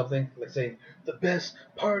sing something, like saying, "The best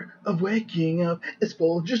part of waking up is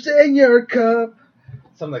Folgers in your cup,"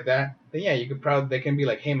 something like that. Then yeah, they can be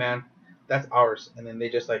like, "Hey man, that's ours," and then they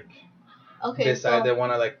just like decide they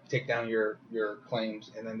want to like take down your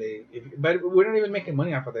claims, and then but we're not even making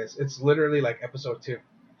money off of this. It's literally like episode 2.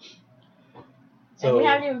 So, and we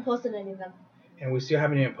haven't even posted any of them. And we still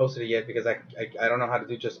haven't even posted it yet because I don't know how to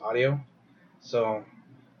do just audio. So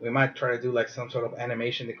we might try to do like some sort of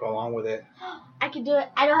animation to go along with it. I can do it.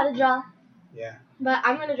 I know how to draw. Yeah. But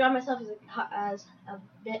I'm gonna draw myself as a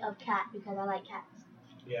bit of cat because I like cats.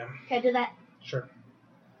 Yeah. Can I do that? Sure.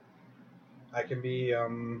 I can be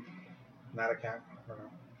not a cat. I don't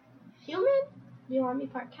know. Human? Do you want me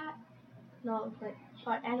part cat? No, like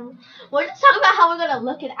part animal. We're just talking about how we're gonna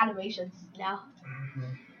look at animations now.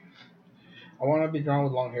 Mm-hmm. I want to be drawn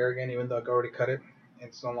with long hair again, even though I already cut it.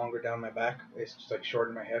 It's no longer down my back. It's just like short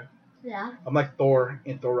in my head. Yeah. I'm like Thor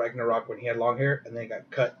in Thor Ragnarok when he had long hair and then he got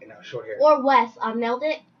cut and now short hair. Or Wes on Nailed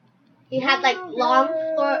It. He had like long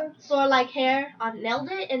Thor like hair on Nailed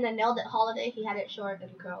It, and then Nailed It Holiday he had it short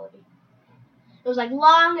and curly. It was like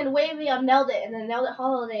long and wavy on Nailed It, and then Nailed It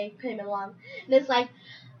Holiday came in long. And it's like,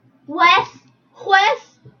 Wes,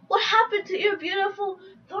 what happened to your beautiful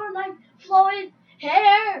Thor like flowing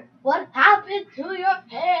hair? What happened to your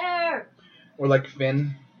hair? Or like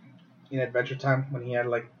Finn in Adventure Time when he had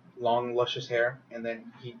like long, luscious hair, and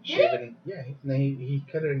then he shaved it. And then he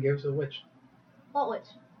cut it and gave it to the witch. What witch?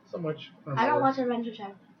 Some witch. I don't watch Adventure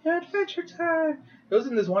Time. Adventure Time. It was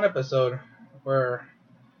in this one episode where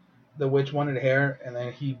the witch wanted hair, and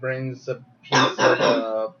then he brings a piece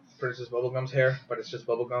of Princess Bubblegum's hair, but it's just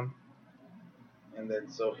bubblegum. And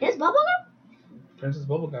then so It's bubblegum? Princess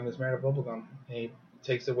Bubblegum is married to Bubblegum. And he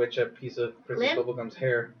takes the witch a piece of Princess Bubblegum's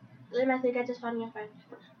hair. Lim, I think I just found your friend.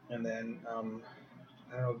 And then I don't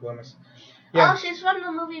know, Grimace. Yeah. Oh, she's from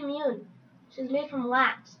the movie Mune. She's made from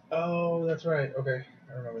wax. Oh, that's right. Okay,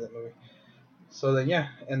 I remember that movie. So then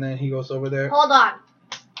and then he goes over there. Hold on.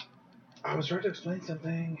 I was trying to explain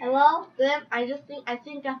something. Hello, Lim. I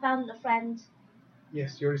think I found a friend.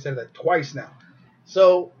 Yes, you already said that twice now.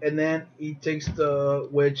 So, and then he takes the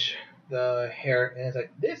witch the hair and it's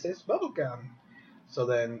like, this is bubblegum. So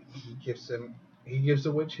then he gives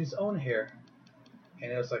the witch his own hair.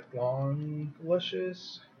 And it was like long,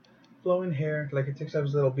 luscious, flowing hair. Like it takes off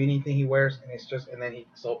his little beanie thing he wears and then he's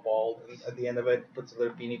so bald and at the end of it puts a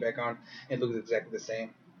little beanie back on and it looks exactly the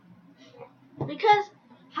same. Because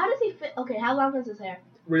how does he fit? Okay, how long is his hair?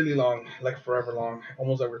 Really long, like forever long.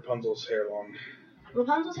 Almost like Rapunzel's hair long.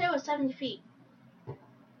 Rapunzel's hair was 70 feet.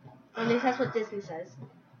 At least that's what Disney says.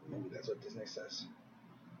 Maybe that's what Disney says.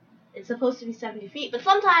 It's supposed to be 70 feet, but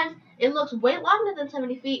sometimes it looks way longer than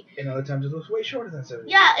 70 feet. And other times it looks way shorter than 70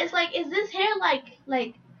 feet. Yeah, it's like, is this hair like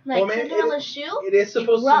Cinderella's shoe? It is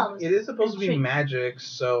supposed to be magic,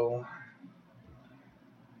 so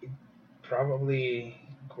it probably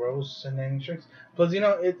grows and then shrinks. Plus,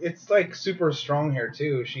 it's like super strong hair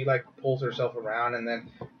too. She like pulls herself around and then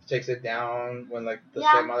takes it down when like the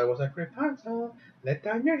stepmother was like, Rapunzel, let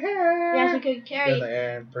down your hair. Yeah, she could carry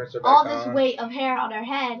all this weight of hair on her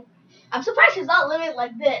head. I'm surprised she's not living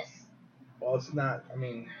like this. Well, it's not. I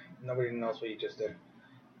mean, nobody knows what you just did.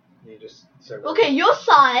 You just said. Okay, you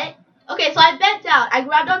saw it. Okay, so I bent down. I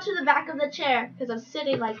grabbed onto the back of the chair because I'm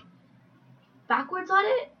sitting like backwards on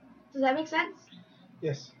it. Does that make sense?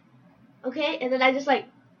 Yes. Okay, and then I just like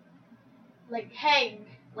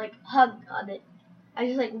hugged on it. I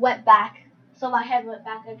just like went back, so my head went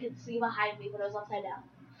back. I could see behind me, but it was upside down.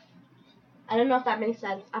 I don't know if that makes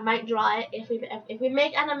sense. I might draw it if we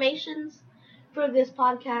make animations for this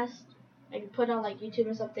podcast. I can put on like YouTube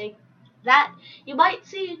or something. That you might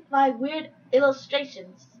see my weird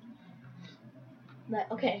illustrations.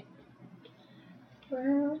 But okay.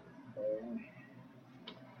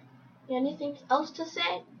 Anything else to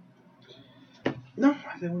say? No,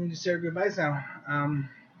 I think we need to say our goodbyes now.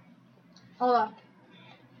 Hold on.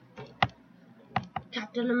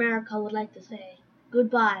 Captain America would like to say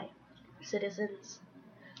goodbye, citizens.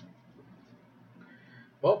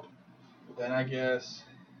 Well, then I guess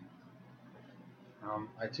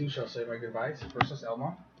I too shall say my goodbyes. First is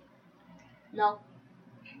Elmo. No.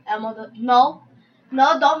 Elmo, no,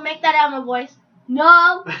 don't make that Elmo voice.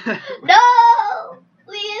 No, no,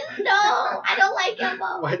 please, no. I don't like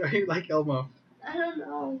Elmo. Why don't you like Elmo? I don't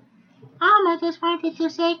know. I just wanted to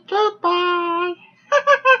say goodbye.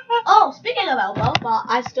 Oh, speaking of Elmo, well,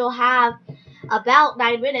 I still have about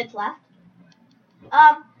 9 minutes left.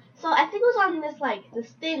 So I think it was on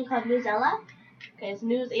this thing called Newsella. Okay, it's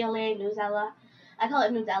News ELA, Newsella. I call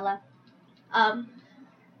it Newsella.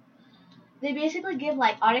 They basically give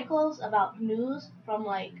like articles about news from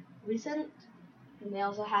like recent and they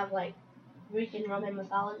also have like Greek and Roman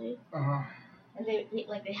mythology, Uh-huh. and they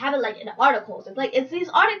have it like in articles. It's these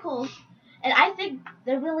articles, and I think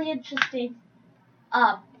they're really interesting.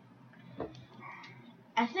 I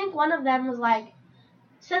think one of them was like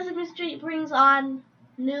Sesame Street brings on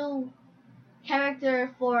new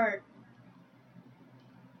character for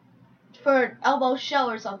Elbo's show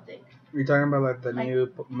or something. You talking about like the Like- new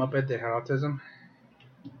Muppet that had autism?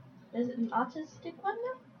 Is it an autistic one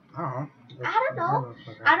now? I don't know. I don't know.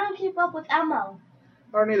 Okay. I don't keep up with Elmo.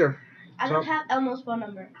 I don't either. I don't have Elmo's phone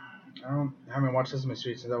number. I haven't watched Sesame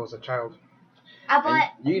Street since I was a child. But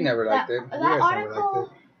And you never liked it. You That guys never article,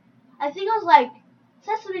 liked it. I think it was like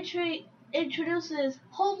Sesame Street introduces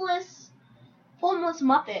homeless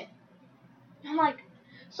Muppet. I'm like,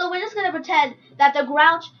 so we're just gonna pretend that the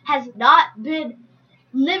Grouch has not been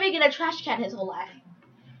living in a trash can his whole life.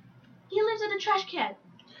 He lives in a trash can.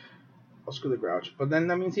 I'll screw the Grouch. But then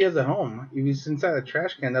that means he has a home. If he's inside a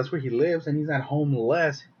trash can, that's where he lives, and he's not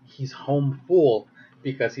homeless. He's home full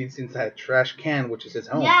because he's inside a trash can, which is his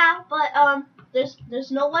home. Yeah, but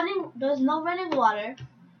there's no running water.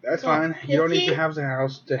 That's So, fine. You don't need he- to have a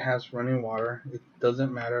house that has running water. It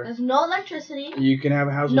doesn't matter. There's no electricity. You can have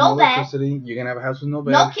a house with No no bed. electricity. You can have a house with no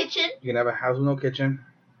bed. No kitchen. You can have a house with no kitchen.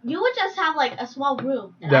 You would just have like a small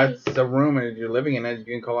room. And That's the room, and if you're living in it, you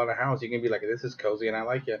can call it a house. You can be like, this is cozy, and I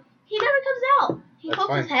like it. He never comes out. He That's pokes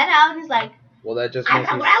fine. his head out and he's like, Well, that just I'm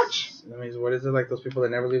makes a Grouch. That means, what is it, like those people that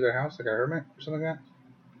never leave their house, like a hermit or something like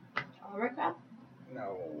oh my crap. that?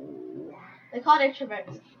 No. They call it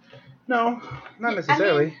introverts. No, not I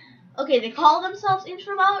necessarily. Okay, they call themselves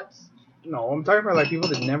introverts. No, I'm talking about like people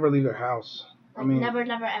that never leave their house. I mean, Never,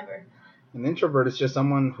 ever. an introvert is just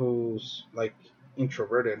someone who's like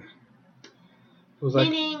introverted. Who's like,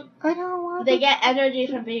 Meaning I don't want they get energy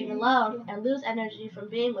from being alone and lose energy from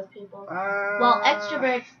being with people. Ah. While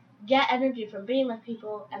extroverts get energy from being with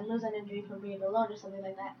people and lose energy from being alone or something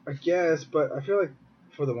like that. I guess, but I feel like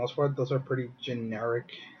for the most part, those are pretty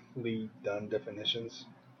generically done definitions.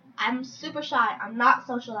 I'm super shy. I'm not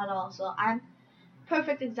social at all, so I'm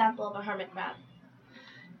perfect example of a hermit crab.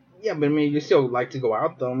 Yeah, but I mean, you still like to go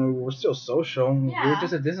out though. I mean, we're still social. We were Yeah.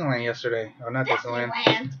 just at Disneyland yesterday. Or not Disneyland.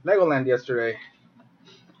 Disneyland. Legoland yesterday.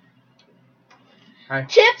 Hi.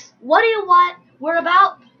 Chips, what do you want? We're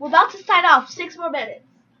about to sign off. 6 more minutes.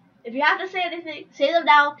 If you have to say anything, say them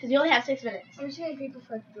now, because you only have 6 minutes. I'm just gonna keep it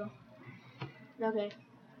for Bill. Okay.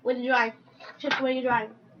 When you drive. Chips, when you drive.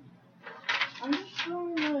 I'm just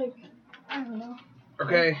going like, I don't know.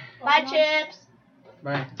 Okay. Bye, Chips.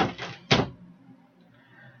 Bye.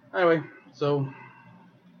 Anyway, so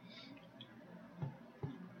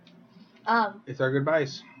it's our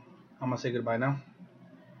goodbyes. I'm gonna say goodbye now.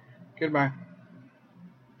 Goodbye.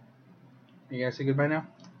 You gonna say goodbye now?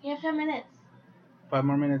 You have 10 minutes. 5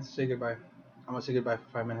 more minutes. Say goodbye. I'm gonna say goodbye for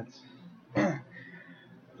 5 minutes.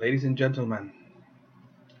 Ladies and gentlemen,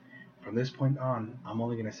 from this point on, I'm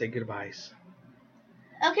only gonna say goodbyes.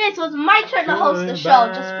 Okay, so it's my turn to host the show,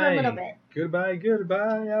 just for a little bit. Goodbye,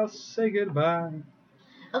 goodbye. I'll say goodbye.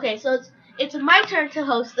 Okay, so it's my turn to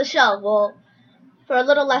host the show. Well, for a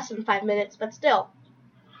little less than 5 minutes, but still.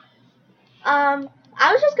 I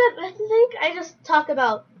just talk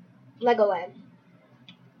about Legoland.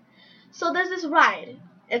 So there's this ride.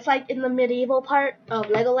 It's like in the medieval part of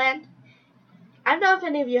Legoland. I don't know if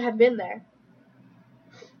any of you have been there.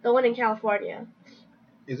 The one in California.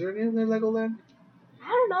 Is there any other Legoland? I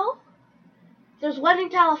don't know. There's one in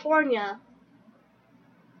California.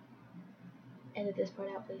 Edit this part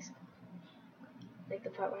out, please. Like the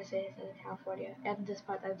part where I say it's in California. Edit this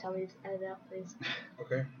part that I'm telling you to edit out, please.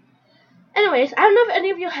 Okay. Anyways, I don't know if any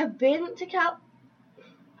of you have been to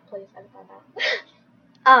Please edit that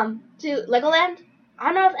out. To Legoland. I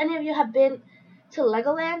don't know if any of you have been to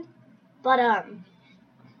Legoland, but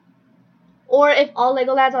or if all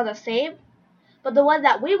Legolands are the same. But the one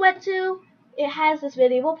that we went to, it has this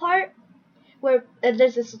medieval part where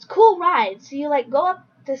there's this cool ride. So you like go up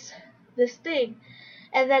this thing,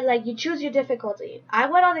 and then like you choose your difficulty. I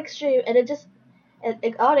went on extreme, and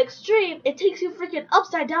on extreme it takes you freaking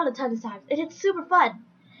upside down a ton of times, and it's super fun.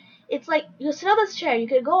 It's like you sit on this chair, you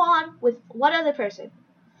can go on with one other person,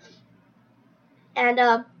 and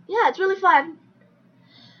yeah, it's really fun.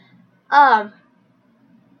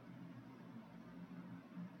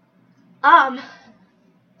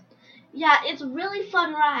 Yeah, it's a really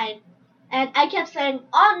fun ride. And I kept saying,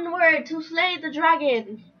 onward to slay the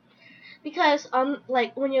dragon. Because,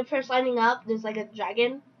 like, when you're first lining up, there's, like, a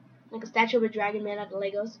dragon. Like a statue of a dragon made out of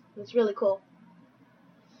Legos. It's really cool.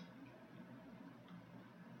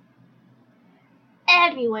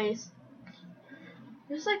 Anyways.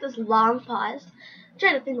 There's, like, this long pause. I'm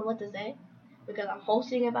trying to think of what to say. because I'm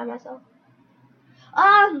hosting it by myself.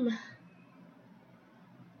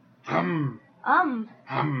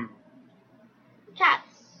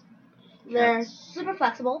 Cats. They're Cats. super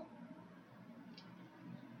flexible.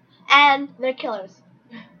 And they're killers.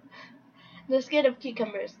 They're scared of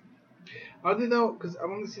cucumbers. Are they though? Because I've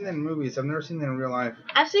only seen them in movies. I've never seen them in real life.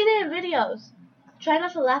 I've seen it in videos. Try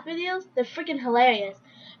not to laugh videos. They're freaking hilarious.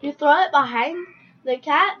 You throw it behind the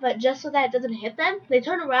cat, but just so that it doesn't hit them, they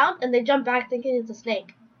turn around and they jump back thinking it's a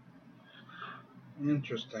snake.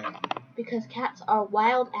 Interesting. Because cats are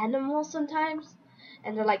wild animals sometimes,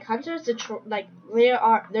 and they're like hunters.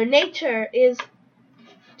 Their nature is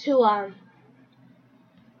to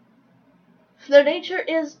Their nature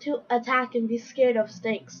is to attack and be scared of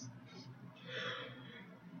snakes.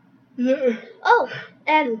 Yeah. Oh,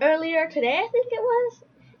 and earlier today, I think it was,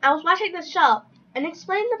 I was watching this show and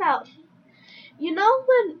explained about, you know,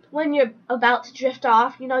 when you're about to drift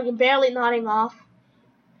off, you know, you're barely nodding off,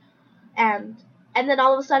 and then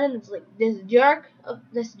all of a sudden it's like this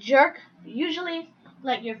jerk, usually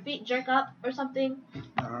like your feet jerk up or something,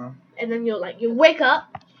 and then you wake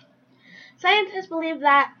up. Scientists believe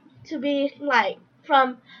that to be like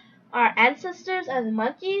from our ancestors as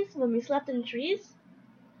monkeys when we slept in trees.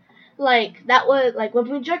 Like that was like when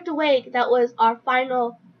we jerked awake, that was our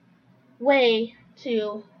final way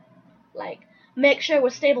to like make sure we're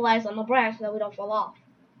stabilized on the branch so that we don't fall off.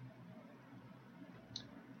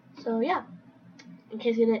 So yeah, in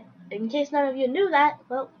case none of you knew that,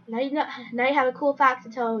 well, now you know. Now you have a cool fact to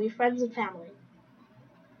tell your friends and family.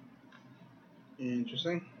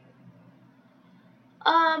 Interesting.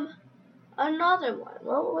 Another one.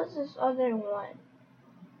 What was this other one?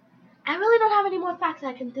 I really don't have any more facts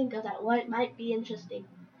I can think of that might be interesting.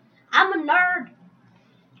 I'm a nerd.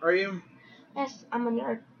 Are you? Yes, I'm a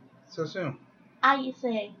nerd. So soon. I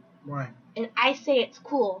say. Why? And I say it's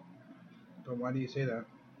cool. But why do you say that?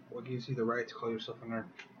 What gives you the right to call yourself a nerd?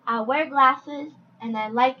 I wear glasses, and I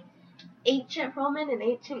like ancient Roman and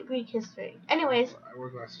ancient Greek history. Anyways, I wear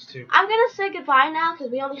glasses too. I'm gonna say goodbye now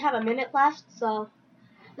because we only have a minute left. So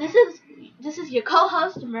this is your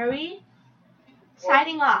co-host Marie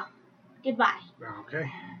signing off. Goodbye.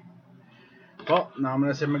 Okay. Well, now I'm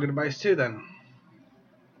gonna say my goodbyes too then.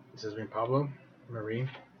 This has been Pablo, Marie.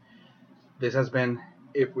 This has been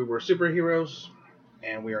If We Were Superheroes,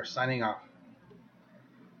 and we are signing off.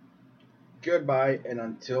 Goodbye, and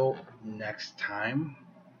until next time,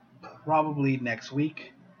 probably next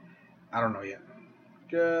week. I don't know yet.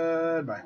 Goodbye.